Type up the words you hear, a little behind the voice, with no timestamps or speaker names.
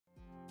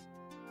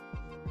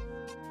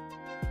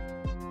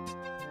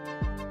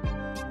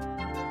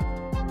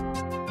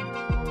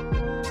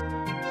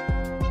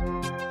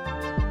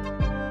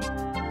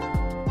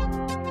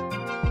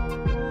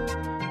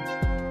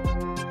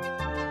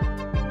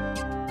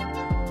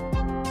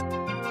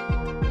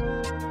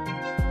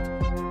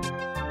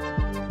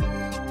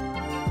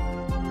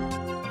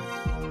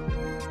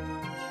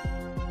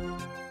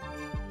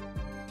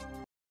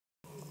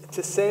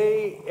To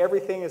say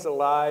everything is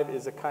alive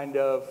is a kind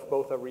of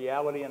both a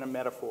reality and a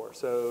metaphor.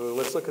 So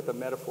let's look at the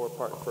metaphor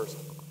part first.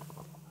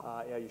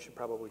 Yeah, you should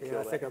probably kill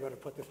that. I think I better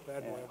put this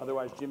bad boy.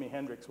 Otherwise, Jimi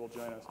Hendrix will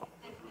join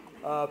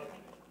us.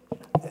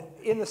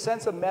 In the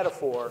sense of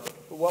metaphor,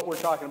 what we're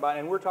talking about,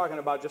 and we're talking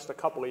about just a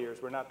couple of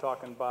years. We're not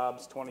talking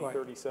Bob's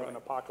 2037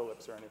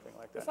 apocalypse or anything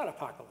like that. It's not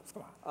apocalypse,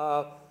 come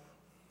on.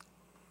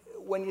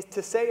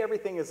 To say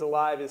everything is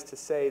alive is to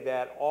say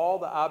that all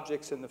the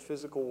objects in the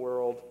physical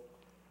world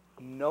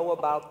know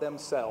about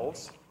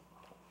themselves.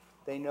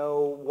 They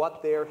know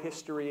what their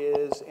history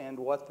is and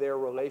what their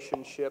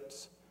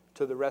relationships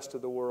to the rest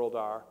of the world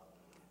are.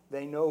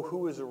 They know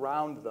who is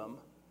around them,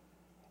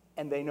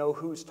 and they know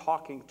who's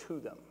talking to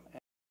them.